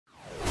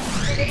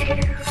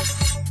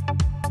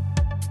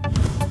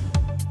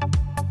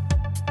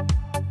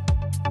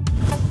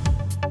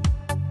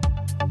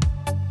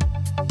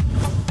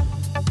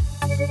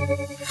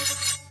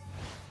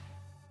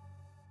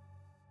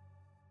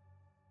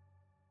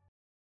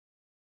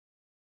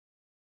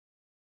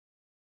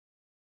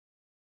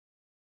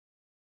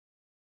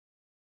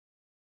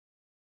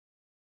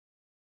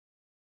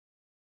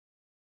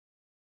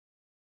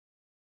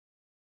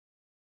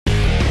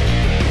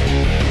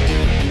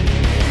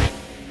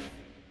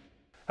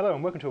Hello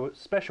and welcome to a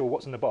special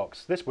What's in the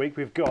Box. This week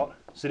we've got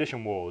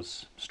Sedition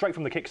Wars, straight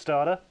from the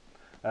Kickstarter.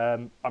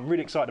 I'm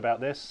really excited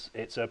about this.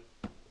 It's a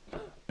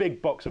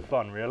big box of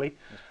fun, really.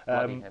 It's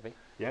bloody heavy.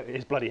 Yeah, it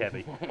is bloody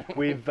heavy.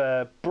 We've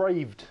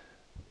braved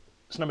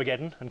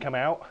Snowmageddon and come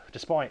out,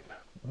 despite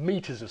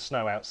metres of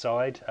snow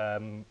outside.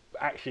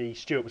 Actually,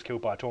 Stuart was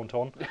killed by a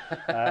tauntaun.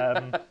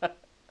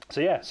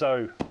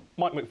 So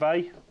Mike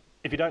McVeigh,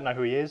 if you don't know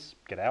who he is,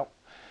 get out.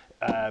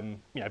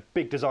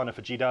 Big designer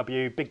for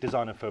GW, big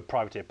designer for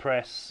Privateer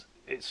Press.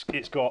 It's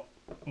got,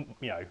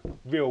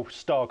 real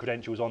star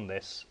credentials on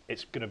this.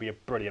 It's going to be a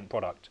brilliant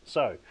product.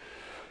 So,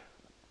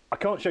 I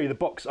can't show you the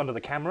box under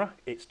the camera.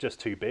 It's just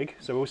too big.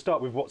 So we'll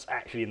start with what's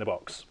actually in the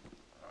box.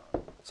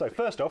 So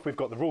first off, we've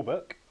got the rule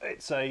book.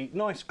 It's a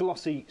nice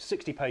glossy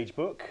 60-page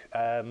book.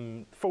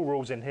 Full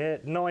rules in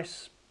here.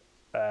 Nice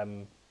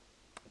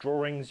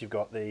drawings. You've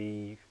got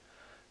the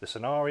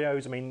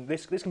scenarios. I mean,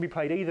 this can be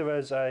played either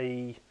as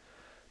a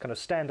kind of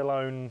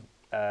standalone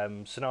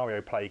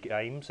scenario play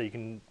game, so you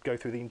can go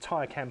through the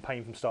entire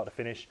campaign from start to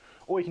finish,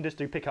 or you can just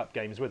do pick-up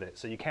games with it.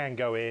 So you can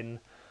go in,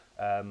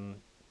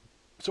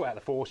 sort out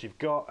the force you've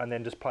got, and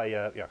then just play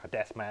a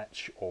death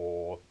match,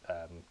 or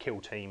kill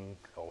team,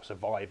 or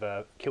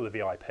survivor, kill the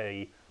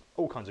VIP,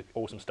 all kinds of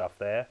awesome stuff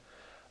there.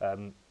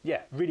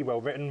 Really well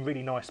written,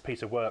 really nice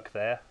piece of work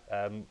there.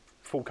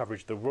 Full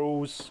coverage of the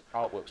rules.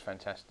 Artwork's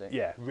fantastic.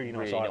 Yeah, really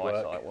nice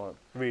artwork.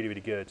 Really,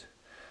 really good.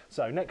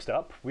 So next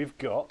up, we've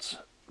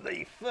got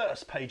the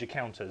first page of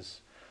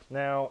counters.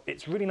 Now,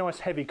 it's really nice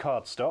heavy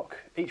card stock,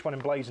 each one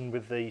emblazoned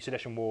with the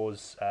Sedition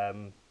Wars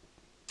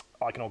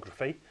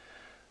iconography.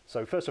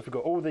 So first off, we've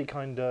got all the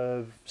kind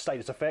of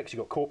status effects. You've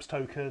got corpse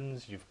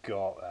tokens, you've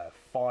got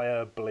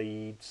fire,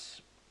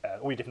 bleeds,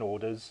 all your different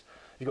orders.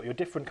 You've got your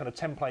different kind of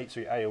templates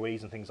for your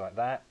AoEs and things like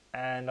that.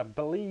 And I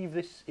believe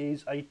this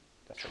is a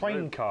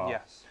train car.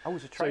 Yes. Oh,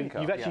 it's a train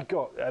car. You've actually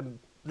got,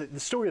 the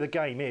story of the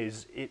game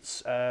is,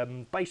 it's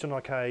based on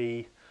like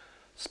a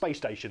space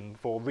station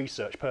for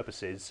research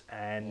purposes,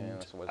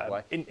 and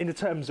in the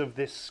terms of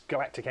this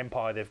galactic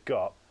empire they've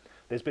got,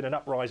 there's been an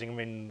uprising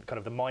in kind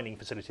of the mining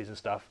facilities and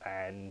stuff,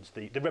 and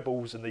the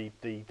rebels and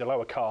the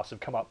lower castes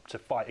have come up to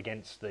fight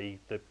against the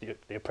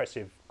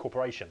oppressive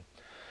corporation.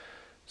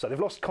 So they've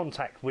lost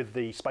contact with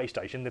the space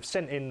station. They've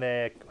sent in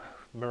their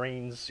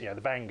marines,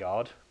 the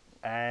vanguard,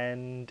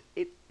 and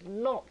it's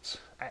not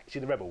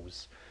actually the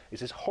rebels.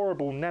 It's this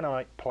horrible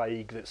nanite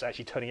plague that's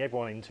actually turning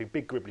everyone into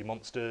big gribbly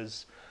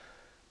monsters.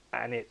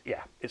 And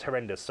it's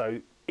horrendous.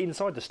 So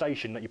inside the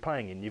station that you're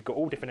playing in, you've got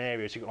all different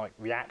areas. You've got like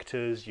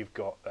reactors, you've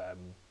got a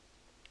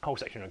whole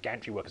section of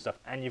gantry work and stuff,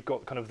 and you've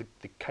got kind of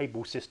the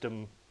cable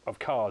system of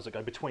cars that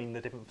go between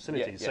the different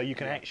facilities. So you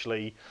can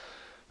actually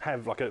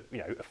have like a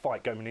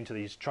fight going into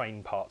these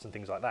train parts and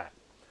things like that.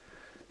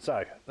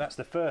 So that's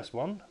the first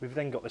one. We've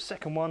then got the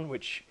second one,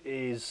 which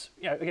is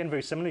again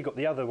very similar. You've got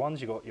the other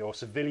ones. You've got your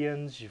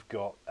civilians. You've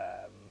got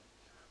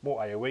more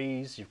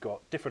AOEs. You've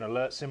got different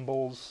alert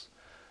symbols.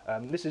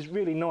 This is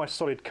really nice,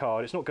 solid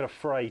card. It's not going to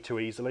fray too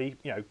easily.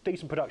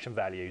 Decent production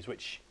values,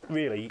 which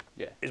really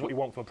is what you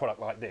want from a product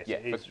like this. Yeah,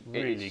 it is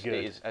really good.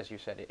 It is, as you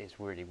said, it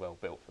is really well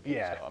built for this.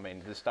 Yeah. So, I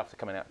mean, the stuff that's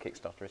coming out of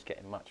Kickstarter is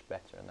getting much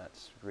better, and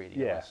that's really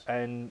nice. Yeah,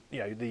 and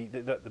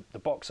the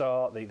box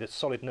art, the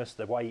solidness,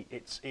 the weight.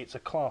 It's a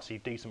classy,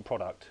 decent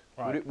product.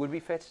 Right? Would it be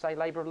fair to say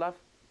labour of love?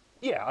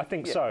 Yeah, I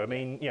think so. I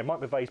mean,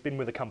 Mike McVeigh's been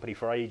with the company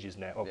for ages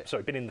now. Or,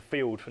 sorry, been in the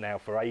field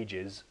for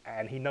ages,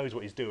 and he knows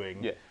what he's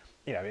doing.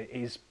 Yeah.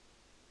 He's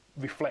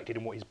reflected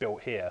in what he's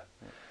built here.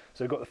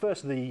 So we've got the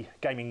first of the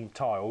gaming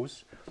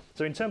tiles.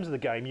 So in terms of the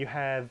game, you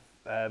have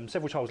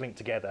several tiles linked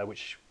together,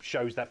 which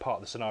shows that part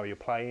of the scenario you're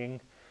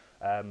playing.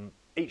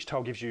 Each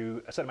tile gives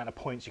you a certain amount of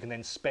points you can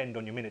then spend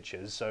on your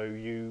miniatures. So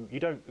you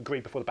don't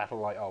agree before the battle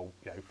like,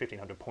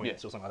 1,500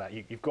 points or something like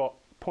that. You've got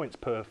points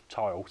per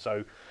tile,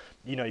 so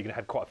you're going to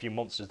have quite a few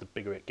monsters the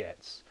bigger it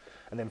gets.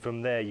 And then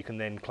from there you can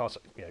then class,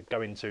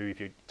 go into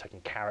if you're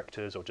taking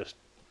characters or just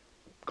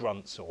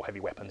grunts or heavy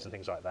weapons and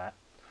things like that.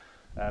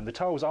 The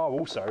tiles are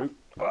also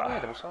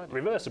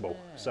reversible.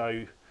 Yeah.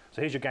 So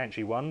here's your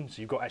gantry one.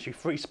 So you've got actually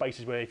 3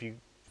 spaces where if you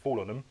fall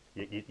on them,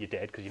 you're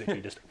dead because you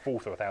literally just fall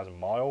through 1,000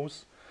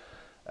 miles.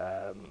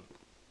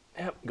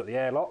 We've got the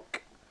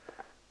airlock.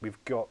 We've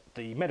got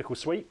the medical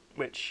suite,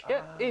 which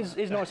is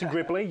nice and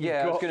gribbly.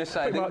 I was going to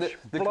say,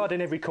 the blood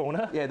in every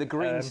corner. Yeah, the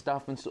green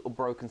stuff and sort of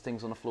broken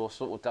things on the floor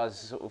does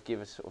sort of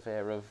give a sort of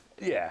air of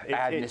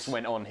badness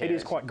went on here. It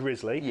is quite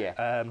grisly.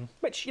 Yeah.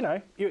 Which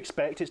you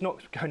expect. It's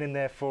not going in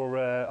there for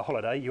a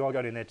holiday. You are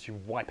going in there to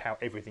wipe out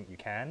everything you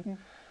can. Mm.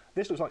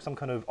 This looks like some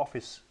kind of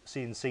office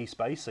CNC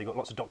space. So you've got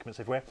lots of documents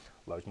everywhere.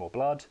 Loads more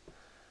blood.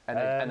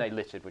 And they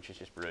littered, which is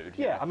just rude.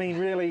 Yeah, I mean,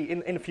 really,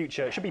 in the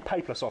future, it should be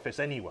paperless office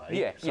anyway.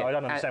 Yeah, so I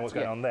don't understand what's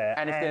going on there.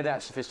 And if they're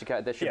that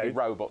sophisticated, there should be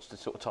robots to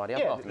sort of tidy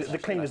up after. The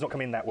cleaner's not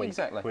come in that week,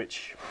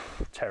 which,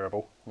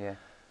 terrible. Yeah.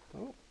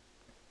 Ooh.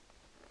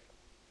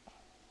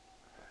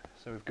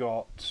 So we've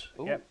got,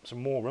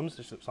 some more rooms.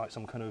 This looks like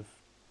some kind of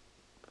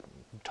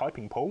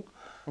typing pool.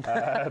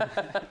 The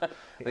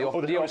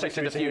office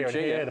of the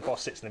future, the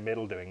boss sits in the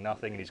middle doing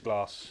nothing in his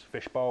glass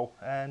fishbowl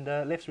and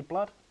lifts with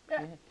blood.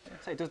 Yeah.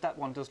 So that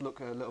one does look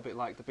a little bit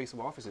like the Beast of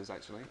War officers,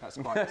 actually. That's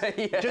quite,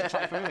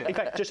 in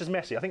fact, just as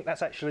messy. I think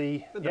that's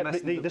actually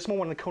the small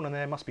one in the corner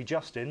there must be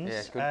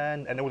Justin's,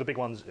 and all the big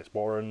ones it's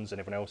Warren's and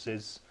everyone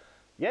else's.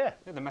 Yeah.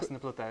 The mess in the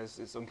blood there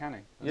is uncanny.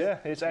 Yeah,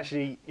 it's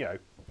actually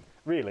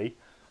really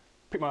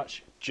pretty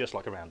much just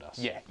like around us.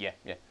 Yeah.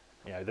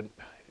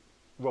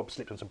 Rob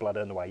slipped on some blood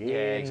on the way in. Yeah,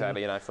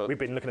 exactly. We've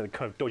been looking at the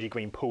kind of dodgy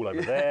green pool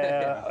over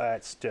there.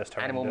 It's just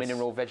horrendous. Animal,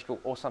 mineral,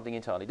 vegetable, or something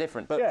entirely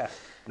different. But yeah,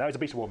 no, it's a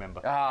Beast of War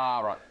member. Ah,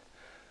 right.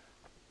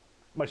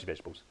 Mostly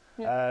vegetables.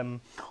 Yeah.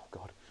 Oh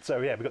God. So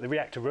yeah, we've got the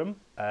reactor room.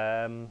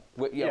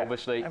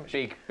 Obviously,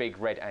 big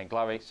red and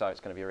glowy, so it's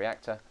going to be a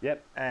reactor.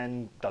 Yep,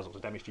 and does lots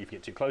of damage to you if you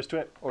get too close to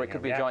it. Or it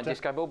could be a giant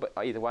disco ball, but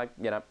either way,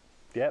 yep,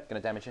 going to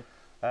damage you.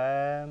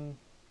 And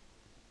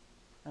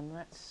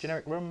that's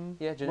generic room.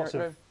 Yeah, generic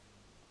room.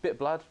 Bit of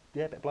blood.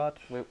 Yeah, bit of blood.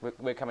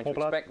 We're coming to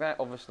expect that,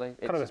 obviously.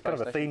 Kind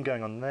of a theme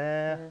going on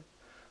there. Yeah.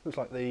 Looks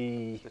like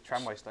the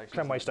tramway station.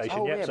 Tramway station,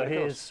 oh, yeah. So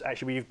here's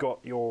actually we've got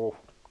your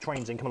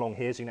trains in come along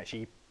here, so you can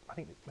actually, I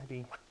think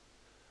maybe,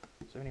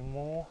 is there any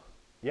more?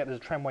 Yeah, there's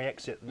a tramway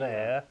exit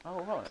there.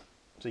 Oh, right.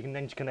 So you can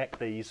then connect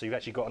these, so you've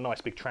actually got a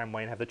nice big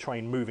tramway and have the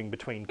train moving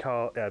between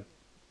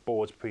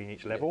boards between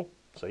each level.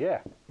 So yeah,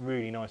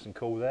 really nice and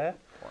cool there.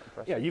 Quite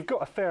impressive. Yeah, you've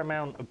got a fair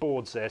amount of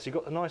boards there, so you've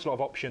got a nice lot of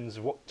options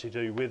of what to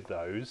do with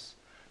those.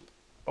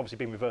 Obviously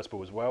being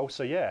reversible as well,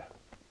 so yeah,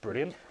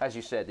 brilliant. As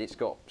you said, it's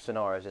got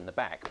scenarios in the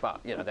back,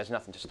 but there's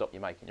nothing to stop you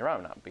making your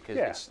own up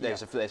because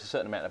there's a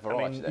certain amount of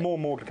variety. I mean, more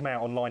and more to come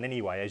out online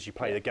anyway as you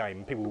play the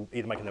game. People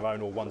either making their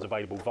own or one's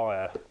available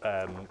via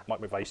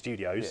Microwave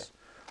Studios,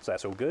 so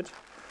that's all good.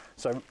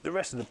 So the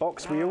rest of the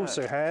box we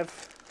also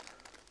have,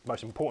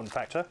 most important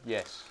factor.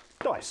 Yes.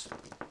 Dice.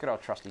 Good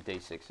old trusty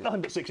D6s.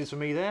 Nothing but 6s for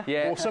me there.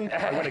 Yeah. Awesome.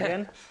 I win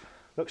again.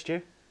 Look, Stu.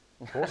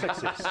 4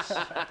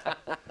 6s.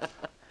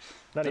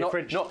 None of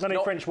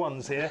French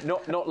ones here.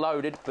 Not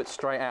loaded, but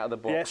straight out of the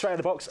box. Yeah, straight out of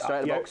the box. Straight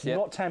out of the box, yeah.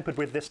 Not tampered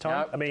with this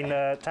time. No. I mean,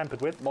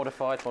 tampered with.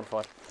 Modified.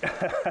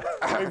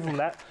 Moving from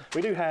that,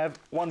 we do have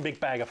one big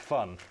bag of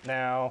fun.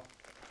 Now...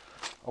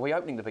 Are we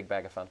opening the big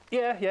bag of fun?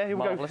 Yeah,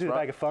 we'll go through the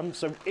bag of fun.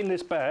 So in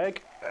this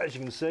bag, as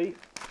you can see,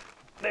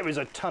 there is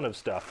a ton of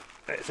stuff.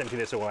 Let's empty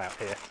this all out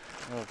here.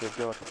 Oh, good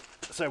God.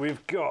 So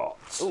we've got...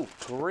 Oh,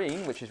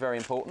 green, which is very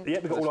important. Yeah,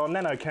 we've got all our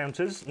nano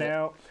counters.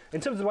 Now,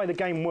 in terms of the way the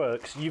game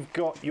works, you've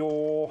got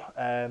your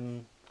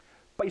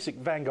basic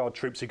Vanguard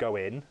troops who go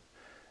in,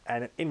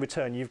 and in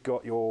return you've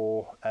got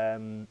your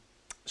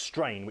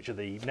strain, which are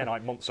the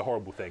nanite monster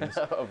horrible things.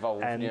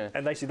 Evolve, and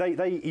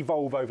they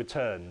evolve over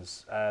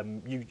turns.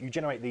 You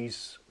generate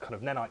these kind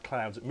of nanite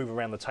clouds that move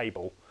around the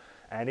table,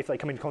 and if they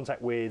come into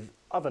contact with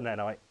other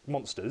nanite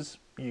monsters,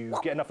 you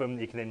get enough of them,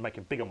 you can then make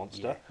a bigger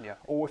monster. Yeah.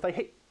 Or if they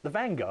hit the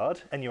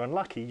Vanguard and you're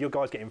unlucky, your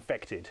guys get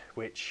infected,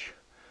 which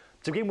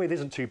to begin with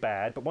isn't too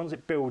bad, but once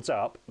it builds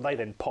up, they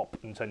then pop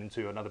and turn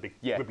into another big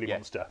wibbly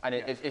monster. And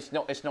it's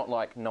not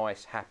like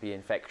nice, happy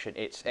infection.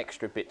 It's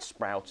extra bits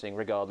sprouting,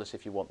 regardless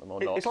if you want them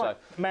or not. It's like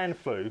man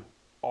flu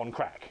on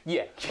crack.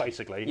 Yeah,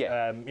 basically.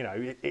 Yeah.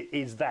 It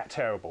is that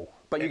terrible.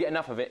 But you get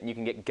enough of it, and you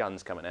can get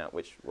guns coming out,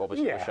 which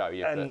obviously will show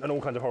you. And all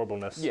kinds of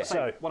horribleness. Yeah.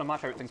 So one of my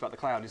favourite things about the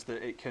cloud is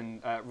that it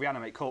can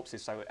reanimate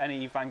corpses. So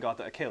any Vanguard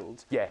that are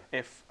killed,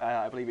 if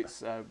I believe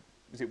it's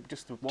is it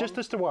just the one?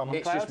 Just the one.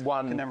 It's just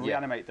one. Can then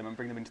reanimate them and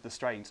bring them into the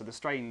strain. So the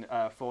strain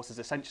forces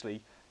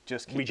essentially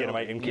just keep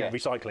regenerating, keep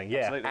recycling. Yeah.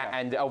 Absolutely,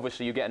 and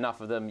obviously you get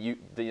enough of them.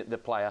 The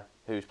player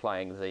who's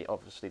playing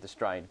the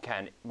strain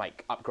can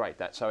upgrade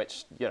that. So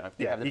it's you have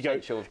the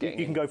potential of getting.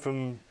 You can go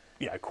from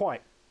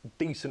quite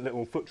decent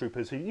little foot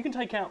troopers who you can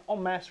take out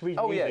en masse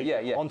reasonably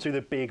easily onto the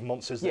big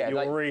monsters that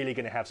you're really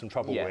going to have some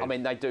trouble with. I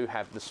mean, they do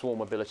have the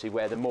swarm ability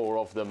where the more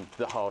of them,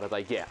 the harder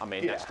they get. I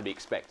mean, that's to be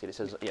expected.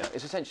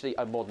 It's essentially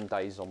a modern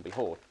day zombie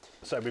horde.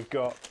 So we've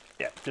got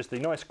just the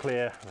nice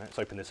clear. Let's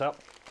open this up.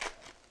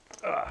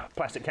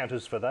 Plastic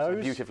counters for those.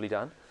 So beautifully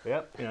done.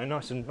 Yep,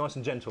 nice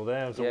and gentle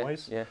there as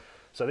always. Yeah.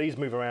 So these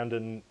move around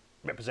and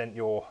represent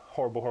your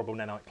horrible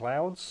nanite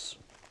clouds.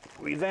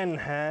 We then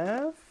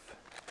have,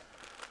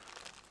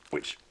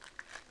 which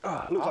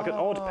looks like an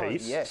odd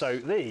piece. Yes. So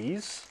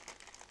these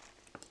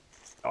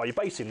are your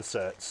base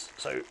inserts.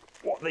 So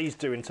what these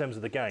do in terms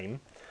of the game,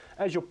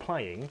 as you're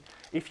playing,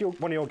 if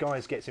one of your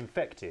guys gets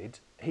infected,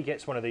 he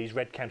gets one of these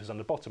red counters on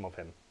the bottom of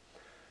him.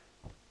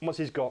 Once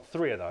he's got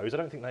 3 of those, I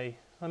don't think they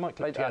might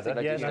clip together.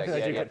 They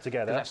do clip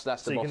together. That's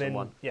the bottom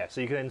one. Yeah,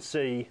 so you can then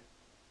see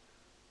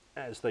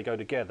as they go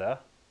together.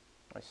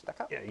 They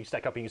stack up. Yeah, you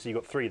stack up and you can see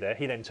you've got 3 there.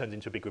 He then turns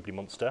into a big wibbly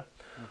monster.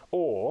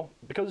 Or,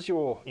 because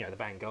you're the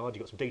Vanguard,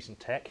 you've got some decent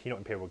tech, you're not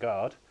Imperial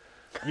Guard,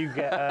 you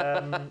get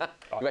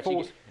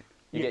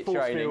you get force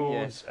training,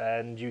 fields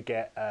and you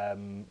get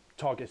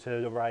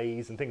targeted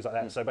arrays and things like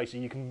that. So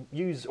basically you can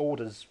use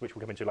orders, which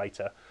we'll come into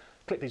later,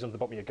 clip these onto the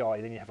bottom of your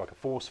guy, then you have like a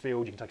force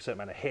field, you can take a certain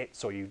amount of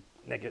hits, or you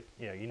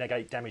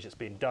negate damage that's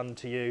being done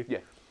to you. Yeah.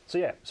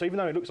 So even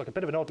though it looks like a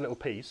bit of an odd little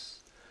piece,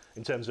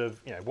 in terms of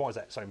why is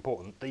that so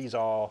important, these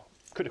are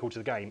critical to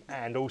the game,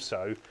 and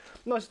also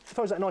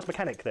throws that nice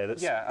mechanic there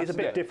that's is a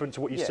bit different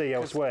to what you see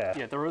elsewhere.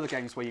 Yeah, there are other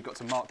games where you've got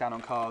to mark down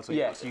on cards, or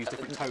you've got to use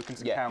different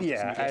tokens and counters,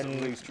 and you get to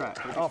lose track.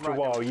 After a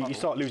while, you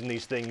start losing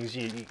these things.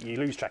 You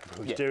lose track of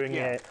who's doing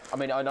it. I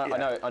mean, I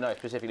know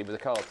specifically with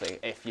the card thing.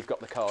 If you've got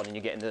the card and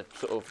you get in the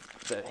sort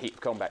of the heat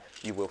of combat,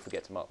 you will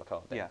forget to mark the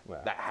card. Yeah,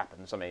 that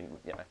happens. I mean,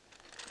 you know.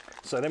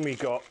 So then we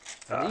got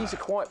these are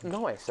quite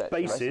nice.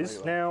 Actually.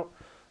 Bases now.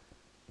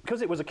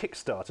 Because it was a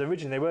Kickstarter,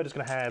 originally they were just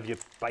going to have your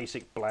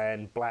basic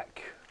bland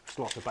black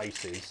slot of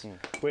bases,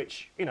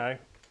 which, you know,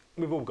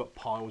 we've all got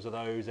piles of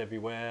those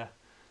everywhere.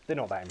 They're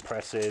not that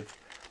impressive.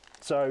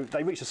 So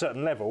they reached a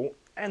certain level,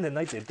 and then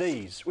they did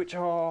these, which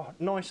are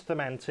nice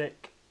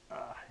thematic,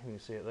 you can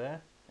see it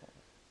there,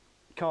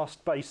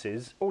 cast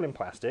bases, all in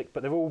plastic,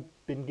 but they've all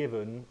been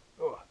given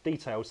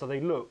details so they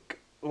look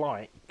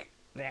like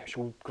the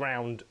actual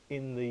ground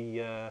in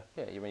the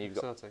you've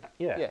got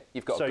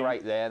you've got so a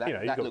grate there. That,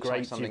 you've that got looks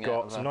grates, like you've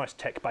got some nice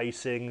tech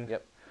basing.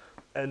 Yep.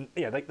 And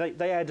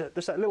they add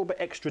just that little bit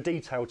extra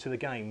detail to the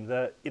game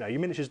that your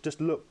miniatures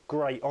just look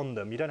great on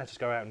them. You don't have to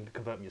go out and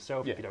convert them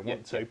yourself if you don't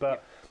want to,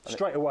 but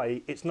straight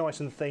away it's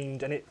nice and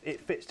themed and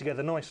it fits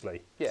together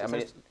nicely. Yeah, so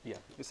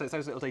it's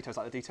those little details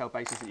like the detail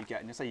bases that you get,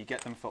 and you say you get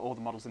them for all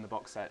the models in the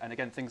box set, and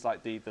again things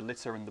like the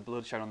litter and the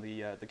blood shown on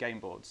the game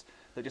boards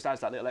that just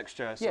adds that little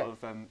extra sort of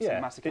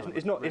cinematic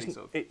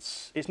element.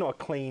 It's not a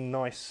clean,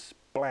 nice,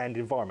 bland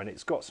environment.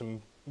 It's got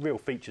some real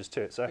features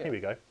to it. So here we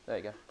go. There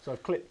you go. So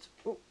I've clipped.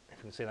 You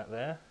can see that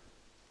there.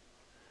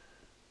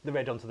 The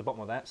red onto the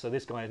bottom of that, so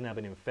this guy has now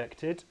been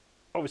infected.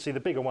 Obviously, the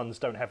bigger ones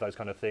don't have those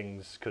kind of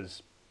things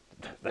because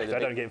they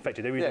don't get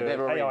infected. They're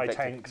either AI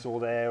tanks or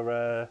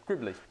they're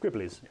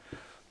Gribblies.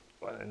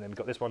 And then we've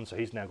got this one, so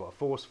he's now got a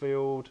force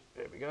field.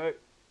 There we go.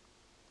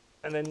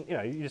 And then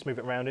you just move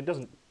it around. It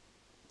doesn't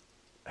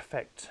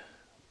affect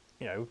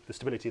the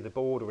stability of the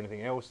board or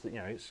anything else. That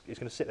it's going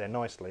to sit there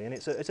nicely, and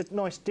it's a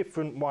nice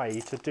different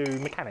way to do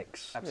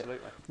mechanics.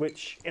 Absolutely.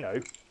 Which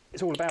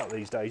it's all about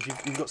these days.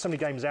 You've got so many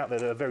games out there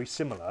that are very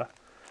similar.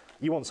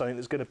 You want something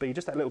that's going to be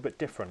just that little bit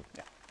different.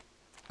 Yeah.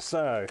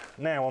 So,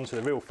 now on to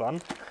the real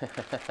fun.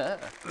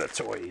 The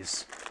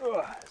toys.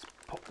 Let's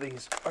pop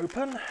these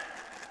open.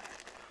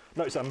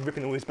 Notice I'm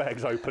ripping all these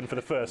bags open for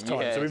the first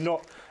time, so we've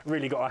not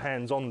really got our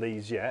hands on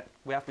these yet.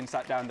 We have been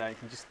sat down there,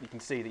 you can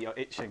see that you're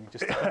itching.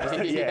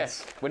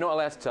 Yes. We're not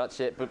allowed to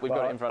touch it, but we've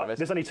got it in front of us.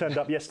 This only turned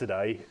up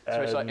yesterday.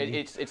 So it's, like,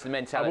 it's the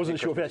mentality. I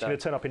wasn't sure if it was actually going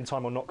to turn up in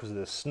time or not because of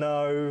the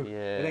snow.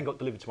 Yeah. It then got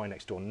delivered to my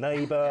next door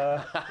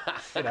neighbour.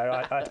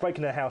 I had to break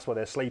in their house while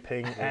they're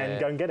sleeping and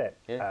go and get it.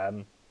 Yeah.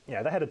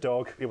 They had a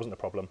dog. It wasn't a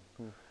problem.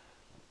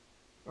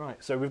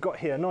 Right, so we've got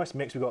here a nice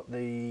mix. We've got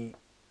the...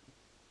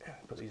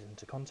 Put these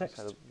into context.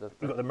 So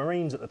we've got the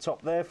Marines at the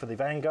top there for the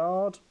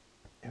Vanguard,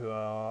 who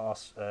are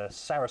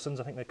Saracens,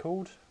 I think they're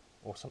called,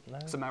 or something.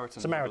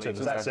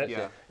 Samaritans, that's it.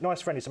 Yeah. Nice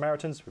friendly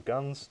Samaritans with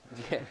guns.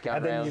 Yeah,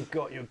 and then you've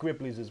got your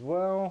Gribblies as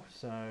well.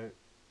 So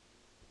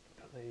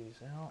put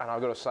these out. And I've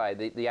got to say,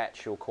 the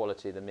actual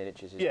quality of the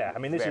miniatures is very good. I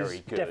mean, this is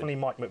definitely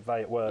Mike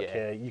McVeigh at work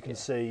here. You can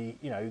see,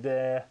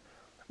 they're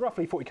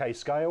roughly 40k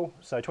scale,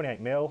 so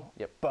 28mm.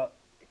 Yep. But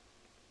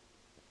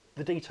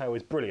the detail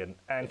is brilliant,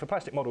 and for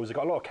plastic models, they've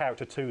got a lot of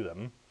character to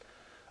them.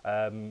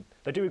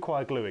 They do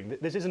require gluing.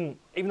 This isn't,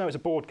 even though it's a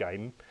board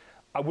game,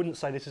 I wouldn't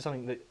say this is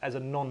something that, as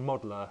a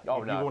non-modeler, you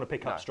want to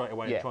pick up straight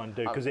away and try and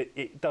do, because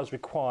it does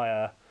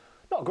require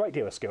not a great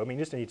deal of skill. I mean,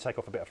 you just need to take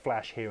off a bit of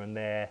flash here and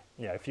there,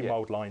 a few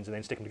mould lines, and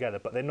then stick them together.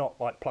 But they're not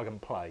like plug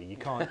and play. You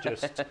can't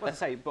just. Well, I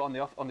say, but on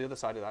the other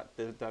side of that,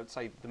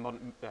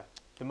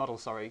 the model.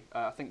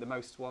 I think the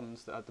most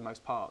ones that had the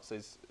most parts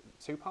is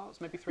 2 parts,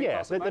 maybe 3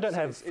 parts. Yeah, they don't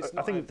have.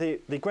 I think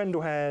the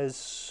Grendel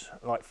has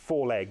like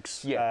 4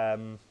 legs. Yeah.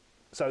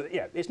 So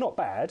it's not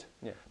bad.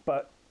 Yeah.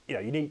 But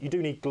you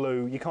do need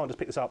glue. You can't just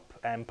pick this up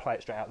and play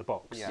it straight out of the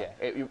box. Yeah.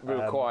 It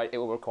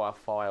will require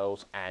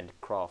files and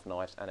craft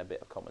knives and a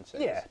bit of common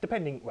sense. Yeah,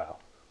 depending.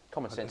 Well,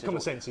 common sense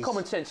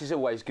is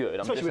always good.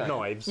 Especially with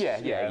knives.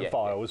 And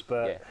files.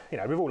 But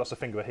we've all lost a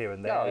finger here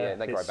and there. Oh yeah,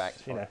 they grow back.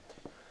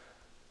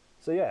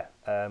 So yeah,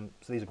 so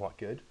these are quite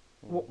good.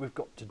 What we've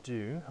got to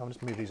do, I'll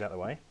just move these out of the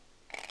way.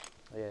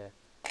 Yeah.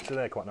 So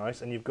they're quite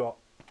nice, and you've got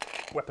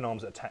weapon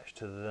arms attached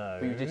to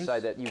those. But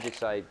you did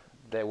say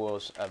there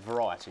was a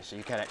variety, so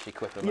you can actually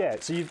equip them. Yeah,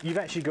 so you've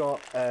actually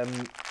got,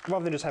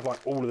 rather than just have like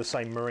all of the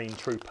same Marine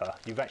trooper,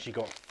 you've actually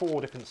got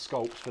 4 different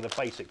sculpts for the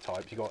basic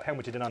types. You've got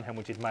helmeted and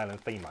unhelmeted male and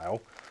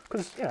female,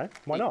 because,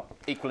 why not?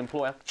 Equal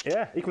employer.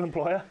 Yeah, equal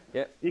employer.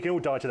 Yeah. You can all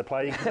die to the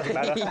plague, doesn't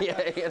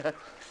matter.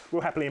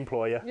 We'll happily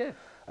employ you. Yeah.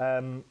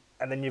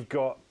 And then you've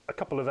got a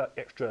couple of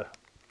extra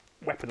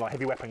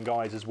heavy weapon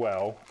guys as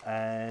well,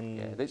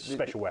 and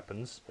special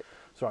weapons.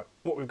 So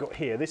what we've got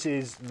here, this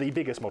is the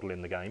biggest model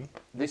in the game.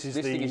 This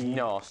thing is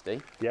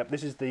nasty. Yep,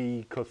 this is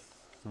the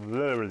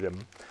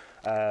Cthulhulian.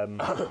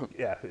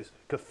 It's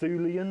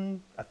Cthulhulian,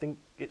 I think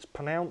it's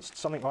pronounced,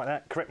 something like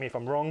that. Correct me if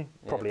I'm wrong,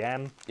 probably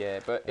am. Yeah,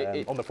 but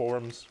on the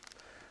forums.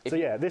 So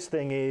this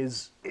thing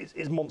is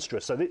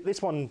monstrous. So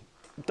this one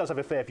does have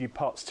a fair few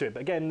parts to it,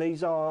 but again,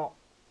 these are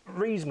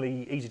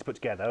reasonably easy to put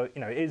together.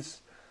 It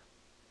is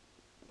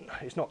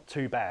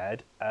too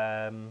bad.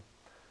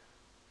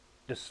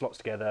 Just slots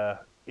together.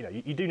 You know,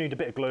 you do need a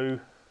bit of glue.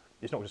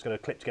 It's not just going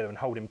to clip together and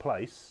hold in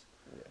place.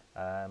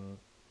 Yeah.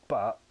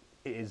 But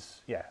it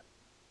is,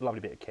 lovely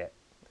bit of kit.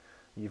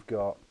 You've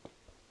got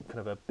kind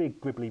of a big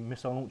gribbly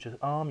missile launcher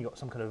arm. You've got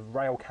some kind of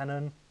rail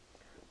cannon.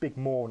 Big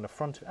maw on the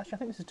front of it. Actually, I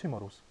think this is 2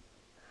 models.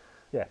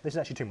 Yeah, this is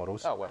actually 2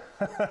 models. Oh, well.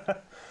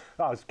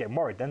 I was getting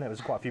worried then. There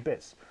was quite a few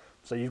bits.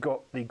 So you've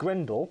got the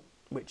Grendel,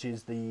 which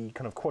is the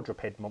kind of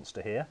quadruped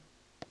monster here,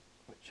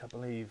 which I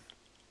believe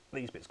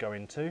these bits go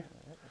into. Yeah,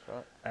 that's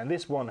right. And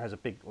this one has a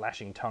big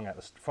lashing tongue at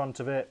the front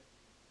of it,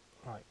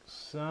 like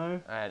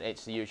so. And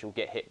it's the usual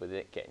get hit with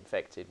it, get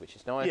infected, which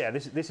is nice. Yeah,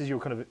 this is your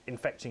kind of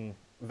infecting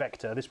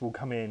vector. This will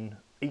come in,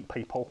 eat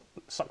people,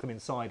 suck them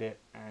inside it,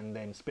 and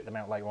then spit them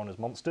out later on as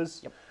monsters,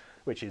 yep.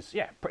 which is,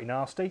 pretty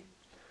nasty.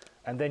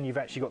 And then you've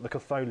actually got the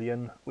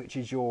Chthonian, which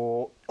is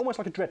your almost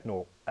like a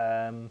dreadnought.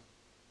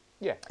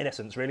 Yeah. In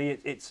essence, really,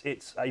 it's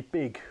a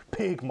big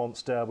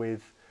monster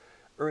with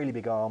really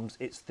big arms.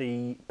 It's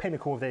the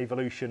pinnacle of the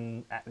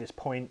evolution at this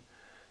point.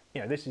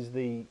 You know, this is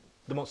the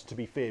monster to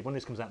be feared. When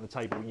this comes out on the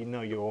table, you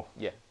know you're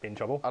in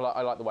trouble. I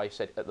like the way you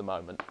said at the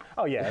moment.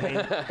 Oh yeah, I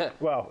mean,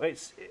 well,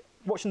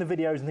 watching the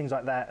videos and things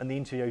like that, and the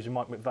interviews with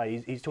Mike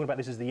McVeigh. He's talking about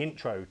this as the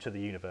intro to the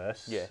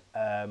universe.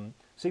 Yeah.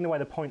 Seeing the way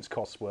the points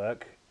costs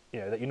work. You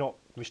know, that you're not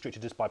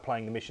restricted just by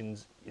playing the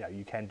missions. You know,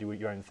 you can do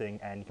your own thing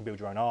and you can build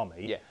your own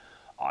army. Yeah.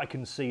 I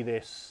can see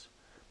this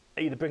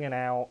either bringing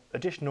out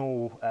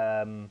additional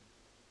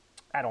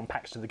add-on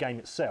packs to the game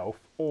itself,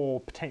 or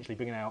potentially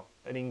bringing out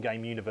an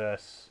in-game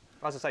universe.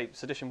 As I say,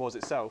 Sedition Wars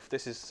itself.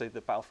 This is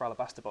the Battle for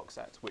Alabasta box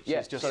set, which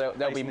is just so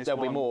there'll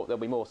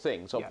be more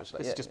things, obviously.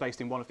 This is just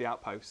based in one of the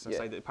outposts, and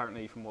say that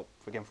apparently from what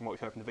we've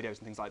heard from the videos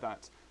and things like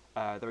that.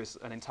 There is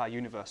an entire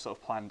universe sort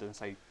of planned, and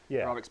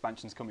there are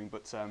expansions coming,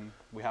 but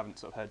we haven't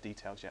sort of heard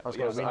details yet.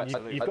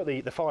 You've got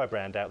the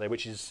Firebrand out there,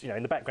 which is, you know,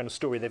 in the background of the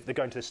story, they're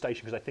going to the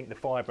station because they think the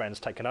Firebrand's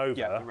taken over.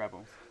 Yeah, the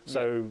Rebel.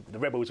 So the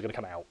Rebels are going to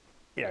come out.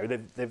 You know,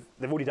 they've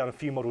already done a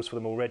few models for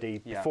them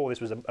already. Yeah. Before this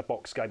was a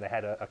box game, they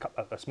had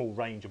a small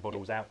range of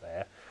models out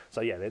there.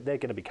 So yeah, they're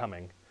going to be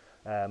coming.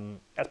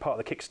 As part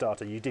of the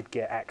Kickstarter, you did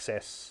get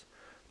access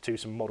to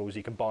some models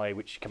you can buy,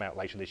 which come out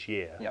later this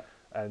year. Yep.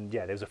 And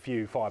yeah, there's a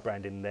few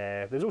Firebrand in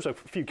there. There's also a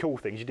few cool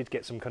things. You did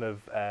get some kind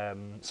of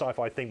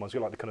sci-fi theme ones.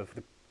 You've got like the kind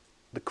of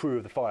the crew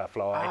of the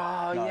Firefly.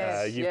 Oh,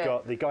 yes. You've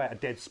got the guy out of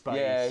Dead Space.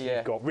 Yeah, yeah.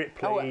 You've got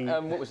Ripley.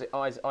 Oh, what was it?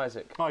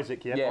 Isaac.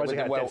 Isaac, yeah. Yeah, Isaac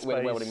out of Dead Space. with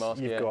the welding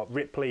mask. You've got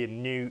Ripley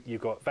and Newt.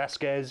 You've got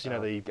Vasquez. You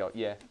know the. God,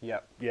 yeah.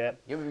 Yeah. You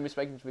ever been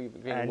mistaken to be a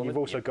woman? And you've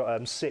also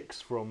got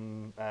Six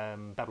from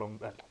Babylon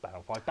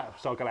 5,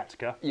 Battlestar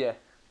Galactica. Yeah.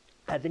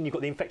 And then you've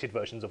got the infected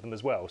versions of them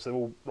as well.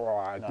 So they're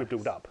all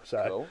griddled up.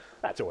 So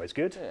that's always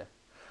good. Yeah.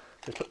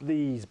 Let's put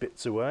these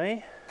bits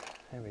away.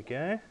 There we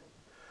go.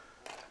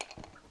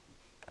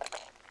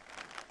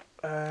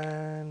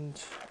 And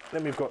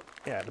then we've got,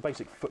 the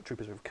basic foot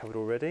troopers we've covered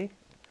already.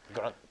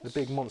 The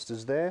big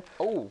monsters there.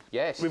 Oh,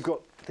 yes. We've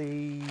got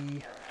the,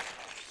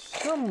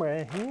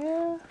 somewhere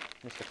here.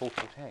 Mr.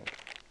 Portal Tank.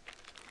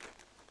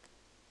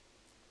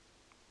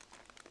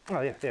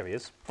 Oh yeah, there he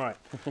is. Right.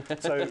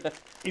 So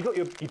you've got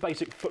your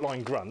basic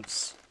footline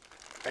grunts,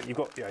 and you've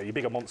got your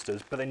bigger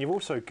monsters, but then you've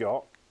also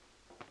got.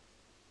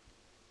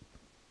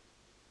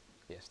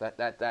 Yes,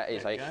 that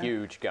is a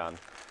huge gun.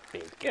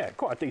 Big. Yeah,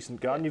 quite a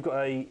decent gun. Yeah. You've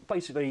got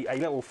basically a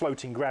little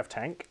floating grav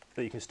tank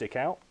that you can stick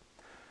out.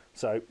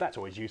 So that's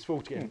always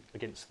useful to get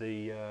against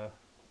the.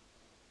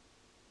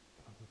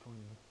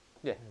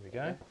 Yeah. There we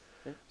go.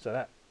 Yeah. So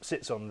that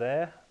sits on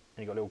there, and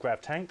you've got a little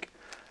grav tank.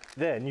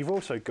 Then you've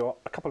also got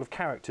a couple of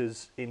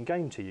characters in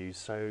game to use.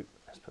 So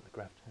let's put the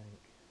grav tank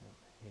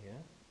here.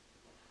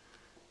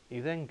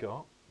 You then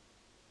got.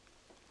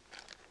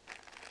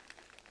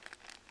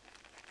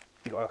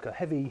 You've got like a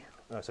heavy.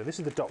 So this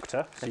is the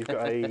Doctor. So you've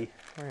got a.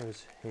 Where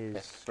is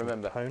his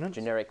component?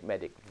 Generic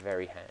medic,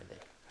 very handy.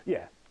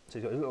 Yeah. So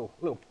he's got a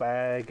little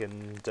bag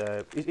and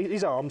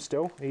he's armed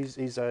still. He's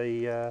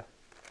a.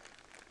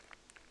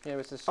 Yeah,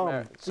 it's a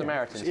Samaritan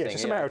thing. Yeah, it's a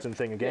Samaritan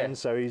thing again. Yeah.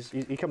 So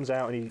he comes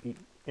out and he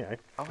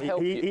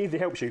he either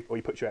helps you or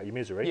he puts you out of your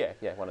misery.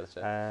 Yeah, one of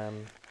the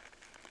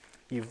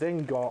two. You've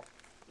then got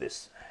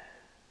this.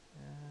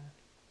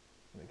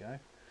 There we go.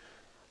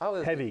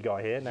 Oh, heavy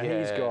guy here. Now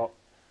he's got.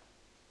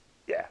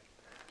 Yeah,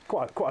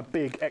 quite a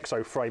big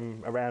exo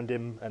frame around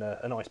him and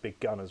a nice big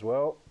gun as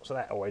well. So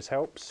that always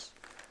helps.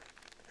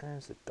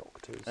 There's the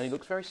Doctors. And he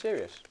looks very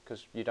serious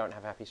because you don't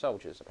have happy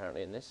soldiers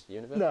apparently in this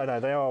universe. No,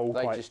 they are all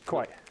quite.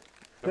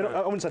 Not,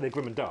 I wouldn't say they're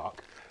grim and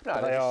dark. No,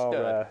 they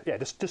are. Stern.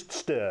 Just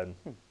stern.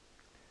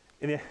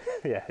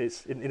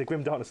 It's in the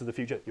grim darkness of the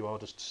future. You are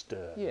just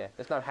stern. Yeah,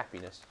 there's no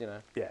happiness, you know.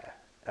 Yeah.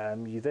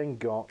 You then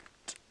got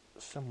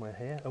somewhere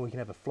here. Oh, we can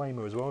have a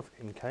flamer as well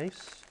in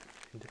case.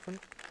 Different.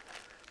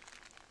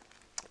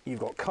 You've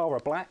got Cara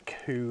Black,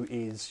 who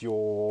is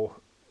your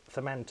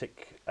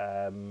thematic.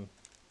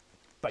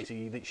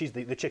 Basically, she's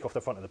the chick off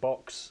the front of the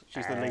box.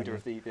 She's the leader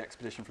of the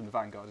expedition from the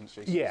Vanguard, isn't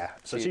she? Yeah.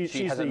 So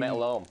she has a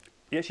metal arm.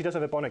 Yeah, she does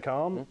have a bionic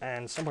arm,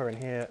 and somewhere in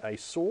here a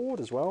sword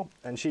as well.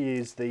 And she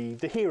is the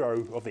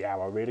hero of the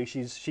hour, really.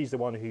 She's the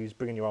one who's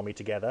bringing your army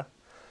together.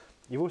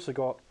 You've also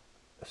got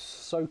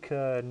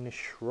Ahsoka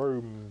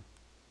Nishrom,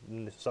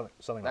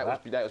 something like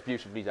that. That was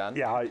beautifully done.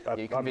 Yeah,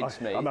 you convinced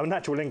me. I'm a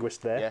natural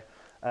linguist there.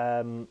 Yeah.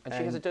 And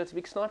she has a dirty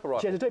big sniper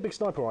rifle. She has a dirty big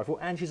sniper rifle,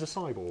 and she's a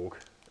cyborg.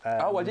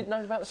 Oh, I didn't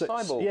know about the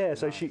cyborg. Yeah,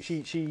 so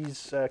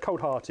she's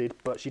cold-hearted,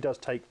 but she does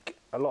take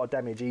a lot of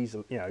damage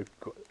easily,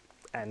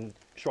 and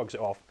shrugs it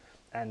off,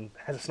 and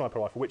has a sniper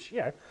rifle, which,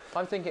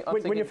 I'm thinking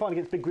when you're fighting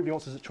against big gribbly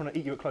monsters that are trying to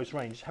eat you at close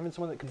range, having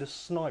someone that can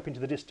just snipe into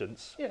the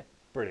distance,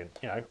 brilliant.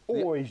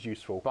 Always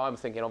useful. But I'm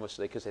thinking,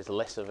 obviously, because there's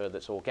less of her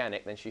that's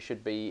organic, then she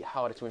should be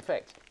harder to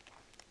infect.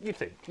 You'd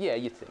think. Yeah,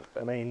 you'd think.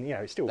 But I mean,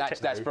 it's still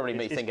that's probably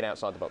me thinking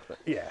outside the box. But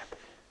yeah,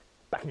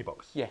 back in your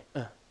box. Yeah.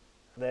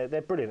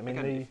 They're brilliant. I mean,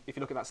 again, if you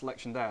look at that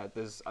selection there,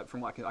 there's from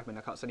what I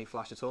can't see any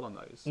flash at all on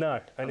those. No,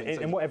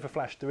 and whatever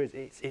flash there is,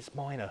 it's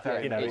minor.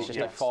 It's just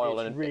a foil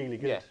and really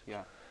good.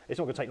 Yeah. It's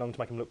not going to take long to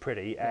make them look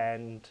pretty,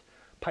 and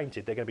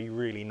painted, they're going to be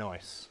really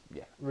nice.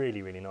 Yeah.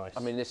 Really, really nice.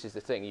 I mean, this is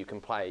the thing. You can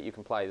play it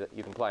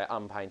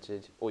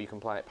unpainted, or you can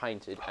play it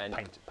painted. And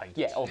painted.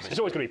 Yeah, obviously. It's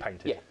always going to be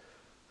painted. Yeah.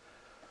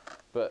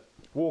 But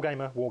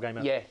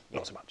Wargamer. Yeah.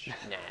 Not so much.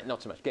 Nah,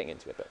 not so much. Getting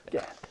into it, but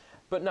yeah.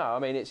 But no, I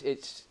mean,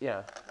 it's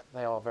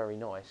they are very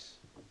nice.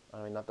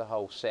 I mean, the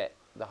whole set,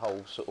 the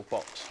whole sort of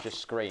box just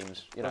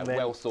screams,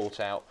 well thought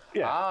out.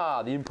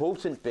 Yeah. The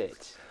important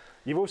bit.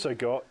 You've also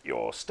got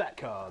your stat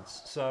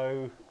cards.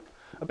 So,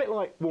 a bit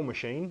like War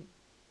Machine,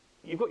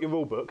 you've got your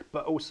rule book,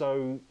 but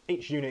also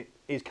each unit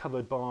is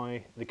covered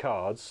by the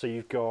cards. So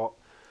you've got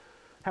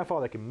how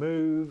far they can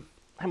move,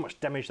 how much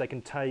damage they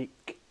can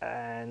take,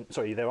 and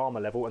their armor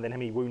level, and then how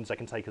many wounds they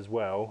can take as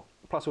well,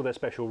 plus all their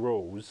special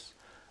rules.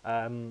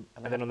 And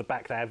then on the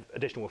back they have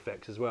additional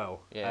effects as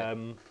well. Yeah.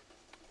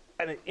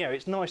 And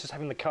it's nice just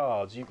having the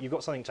cards. You've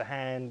got something to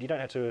hand. You don't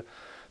have to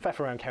faff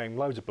around carrying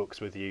loads of books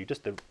with you.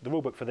 Just the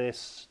rule book for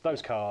this,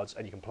 those cards,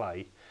 and you can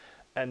play.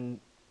 And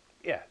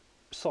yeah,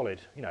 solid.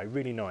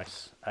 Really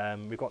nice.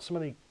 We've got some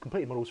of the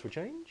completed models for a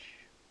change.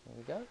 There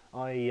we go.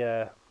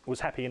 I was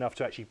happy enough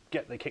to actually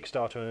get the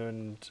Kickstarter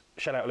and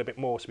shell out a little bit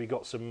more, so we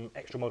got some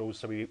extra models,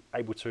 so we were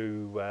able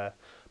to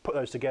put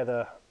those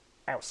together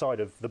outside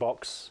of the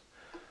box.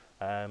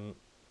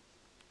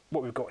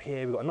 What we've got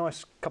here, we've got a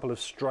nice couple of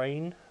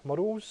strain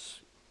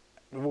models.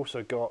 We've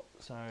also got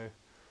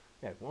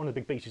one of the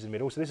big beasties in the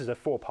middle. So this is a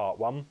 4-part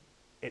one.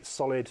 It's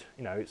solid,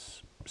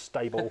 it's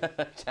stable,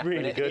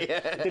 really good. Yeah.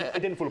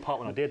 It didn't fall apart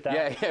when I did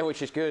that. Yeah,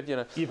 which is good.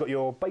 You've got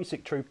your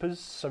basic troopers.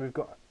 So we've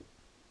got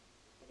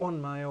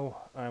one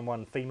male and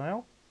one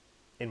female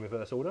in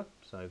reverse order.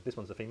 So this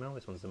one's the female,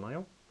 this one's the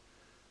male.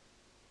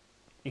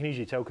 You can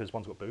easily tell because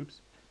one's got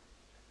boobs.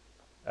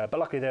 But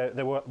luckily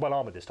they're well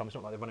armoured this time. It's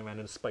not like they're running around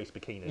in a space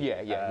bikini. Yeah.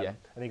 And then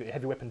you've got your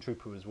heavy weapon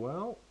trooper as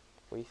well.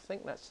 We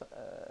think that's...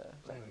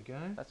 there we go.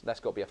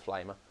 That's got to be a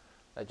flamer.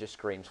 That just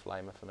screams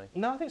flamer for me.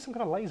 No, I think it's some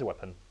kind of laser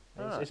weapon.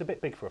 It's a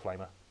bit big for a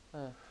flamer.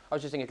 I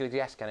was just thinking of a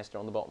gas canister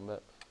on the bottom,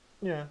 but...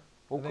 Yeah.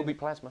 Or could be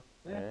plasma.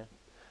 Yeah.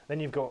 Then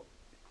you've got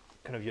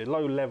kind of your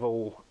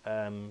low-level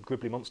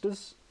gribbly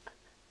monsters.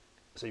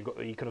 So you've got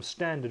the kind of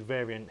standard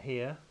variant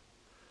here.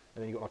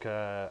 And then you've got like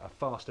a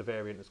faster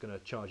variant that's going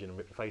to charge in and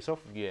rip the face off.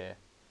 Yeah.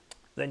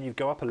 Then you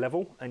go up a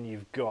level and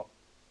you've got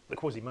the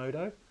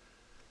Quasimodo.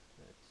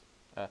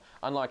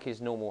 Unlike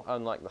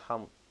the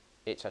Hump,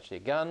 it's actually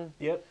a gun.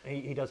 Yep,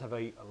 he does have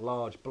a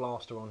large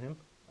blaster on him.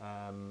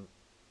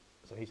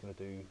 So he's going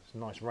to do some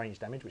nice range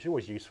damage, which is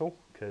always useful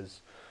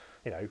because,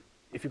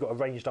 if you've got a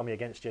ranged dummy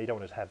against you, you don't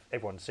want to have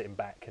everyone sitting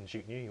back and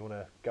shooting you. You want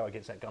to go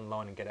against that gun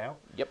line and get out.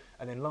 Yep.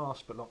 And then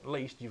last but not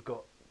least, you've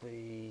got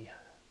I'm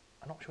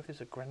not sure if this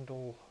is a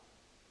Grendel.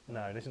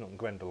 No, this is not a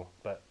Grendel,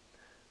 but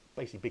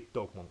basically big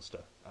dog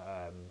monster.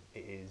 It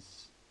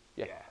is.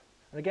 Yeah.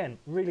 And again,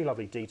 really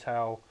lovely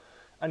detail.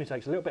 Only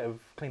takes a little bit of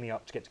cleaning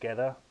up to get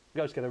together.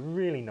 Goes together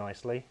really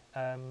nicely,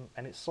 and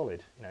it's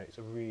solid. It's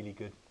a really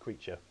good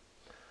creature.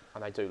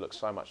 And they do look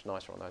so much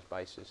nicer on those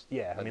bases.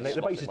 Yeah, I mean,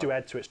 the bases do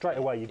add to it. Straight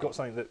away, you've got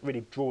something that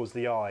really draws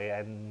the eye,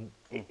 and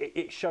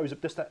it shows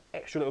just that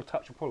extra little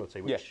touch of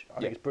quality, which I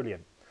think is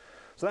brilliant.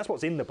 So that's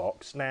what's in the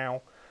box.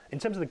 Now, in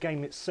terms of the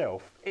game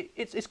itself,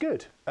 it's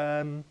good.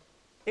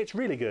 It's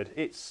really good.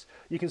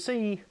 You can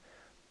see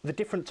the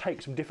different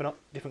takes from different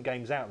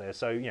games out there.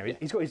 So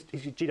he's got his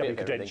GW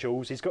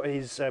credentials. He's got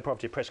his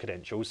Privateer Press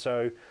credentials.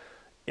 So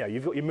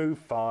you've got your Move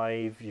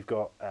 5. You've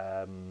got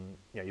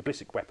your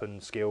ballistic weapon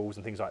skills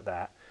and things like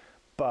that.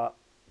 But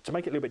to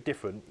make it a little bit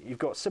different, you've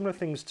got similar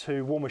things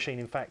to War Machine.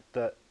 In fact,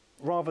 that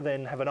rather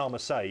than have an armor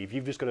save,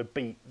 you've just got to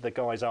beat the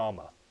guy's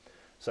armor.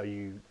 So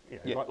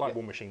like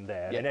War Machine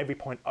there. And then every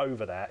point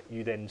over that,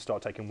 you then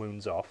start taking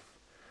wounds off.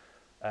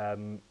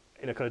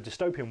 In a kind of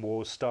dystopian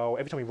wars style,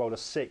 every time you roll a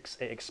 6,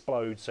 it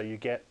explodes, so you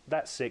get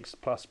that 6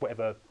 plus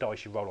whatever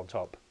dice you roll on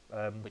top.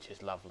 Which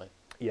is lovely.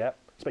 Yeah,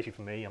 especially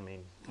for me. I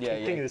mean, yeah,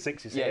 King of the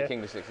Sixes. Yeah, King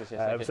of the Sixes.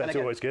 Yeah, so that's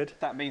always good.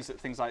 That means that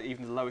things like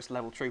even the lowest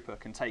level trooper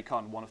can take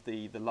on one of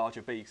the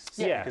larger beasts.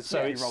 Yeah,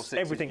 so it's,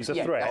 everything's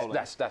a threat.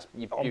 That's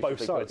on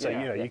both sides. So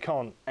you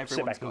can't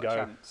sit back and go.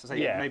 Chance. So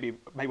maybe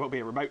may well be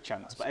a remote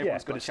chance, but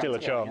everyone's got it's still a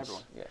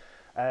chance.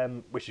 Yeah.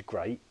 Which is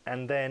great.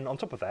 And then on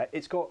top of that,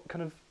 it's got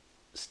kind of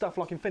stuff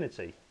like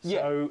Infinity.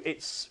 So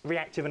it's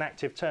reactive and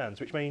active turns,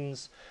 which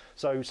means,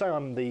 so say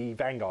I'm the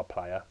Vanguard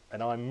player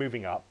and I'm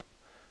moving up.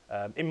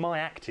 In my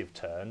active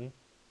turn,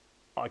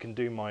 I can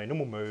do my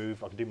normal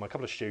move, I can do my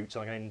couple of shoots,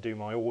 and I can do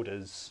my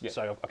orders.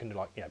 So I can do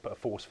put a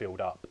force field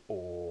up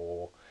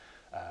or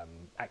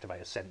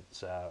activate a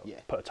sensor,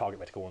 put a target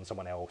reticle on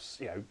someone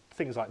else,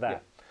 things like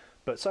that.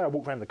 But say I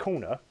walk around the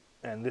corner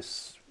and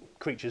this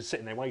creature's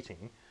sitting there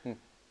waiting,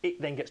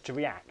 it then gets to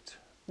react.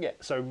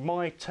 So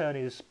my turn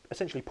is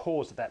essentially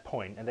paused at that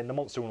point, and then the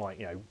monster will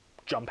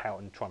jump out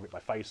and try and rip my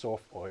face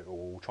off, or it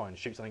will try and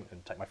shoot something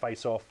and take my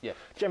face off.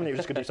 Generally, it's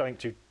just going to do something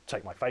to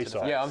take my face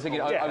off. I'm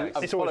thinking.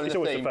 It's always the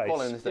face.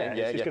 Following the theme.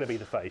 It's going to be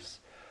the face.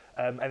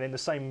 And then the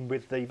same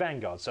with the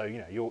Vanguard. So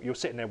you're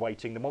sitting there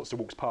waiting. The monster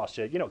walks past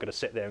you. You're not going to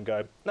sit there and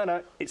go,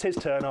 no, it's his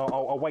turn.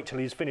 I'll wait till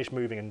he's finished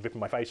moving and ripping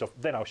my face off.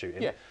 Then I'll shoot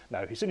him.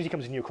 No, as soon as he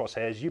comes in your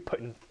crosshairs, you put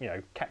in,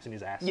 caps in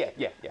his ass.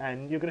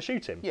 And you're going to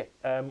shoot him.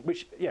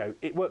 Which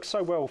it works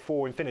so well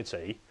for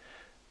Infinity.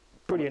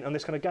 Brilliant on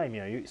this kind of game.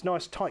 It's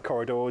nice tight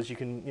corridors. You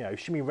can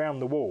shimmy around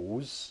the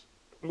walls,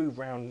 move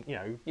around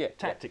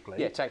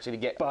tactically. Tactically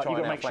get. But you've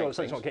got to make sure that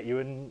something's not get you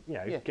and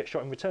get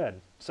shot in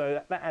return.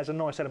 So that adds a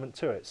nice element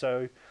to it.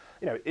 So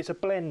it's a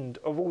blend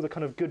of all the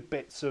kind of good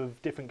bits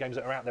of different games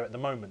that are out there at the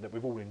moment that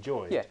we've all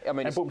enjoyed. I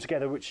mean, and brought them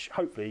together, which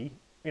hopefully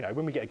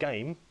when we get a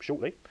game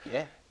shortly,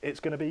 it's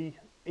going to be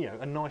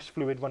a nice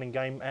fluid running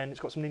game, and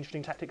it's got some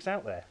interesting tactics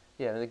out there.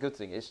 And the good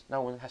thing is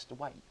no one has to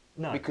wait.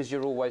 No. Because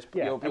you're always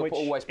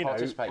always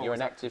participating. You're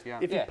an active.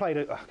 If you've played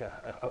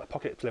a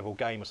pocket level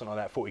game or something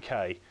like that,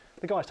 40k,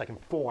 the guy's taken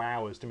 4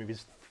 hours to move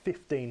his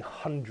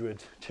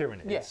 1,500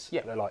 Tyranids.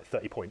 They're like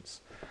 30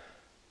 points.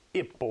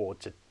 You're bored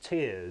to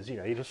tears.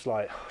 You're just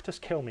like,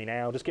 just kill me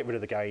now. Just get rid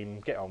of the game.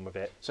 Get on with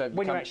it. So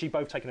when you're actually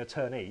both taking a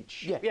turn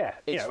each,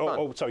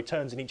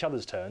 turns in each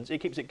other's turns, it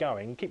keeps it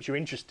going, keeps you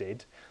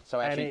interested.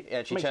 So actually,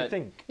 makes you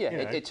think.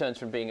 It turns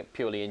from being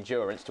purely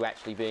endurance to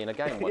actually being a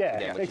game.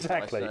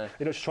 Exactly. Nice,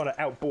 You're not just trying to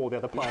outbore the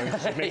other player in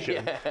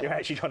submission. You're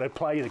actually trying to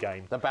play the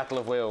game. The battle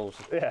of wills.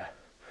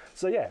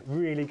 So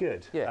really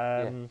good.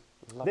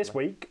 This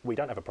week we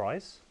don't have a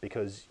prize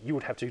because you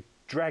would have to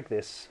drag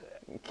this.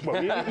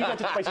 Well, you have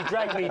to basically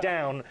drag me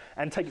down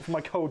and take it from my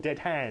cold, dead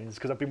hands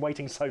because I've been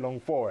waiting so long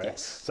for it.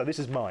 So this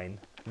is mine.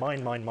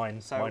 Mine.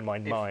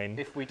 Mine.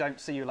 If we don't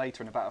see you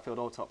later in a Battlefield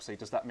Autopsy,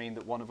 does that mean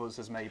that one of us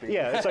has maybe...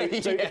 So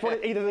if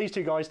either of these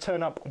two guys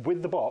turn up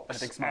with the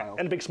box... And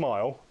a big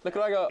smile. Look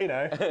what I got.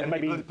 And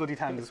maybe... Bloodied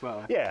hand as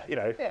well. Yeah,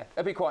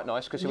 it'd be quite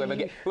nice because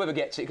whoever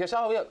gets it goes,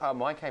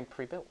 mine came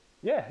pre-built.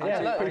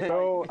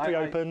 Pre-built,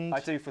 pre-opened. I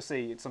do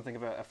foresee it's something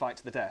of a fight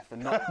to the death,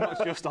 and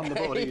not just on the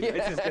board either.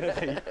 This is going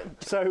to be...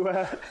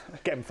 So,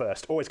 get them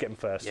first. Always get them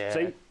first.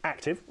 See?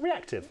 Active,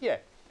 reactive.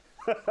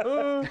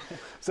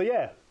 So,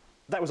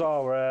 that was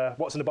our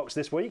What's in the Box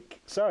this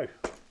week. So...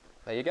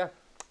 There you go.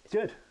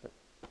 Good.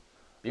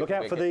 Look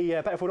out for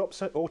the Battlefield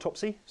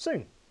Autopsy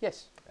soon.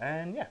 Yes.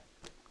 And,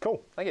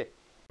 cool. Thank you.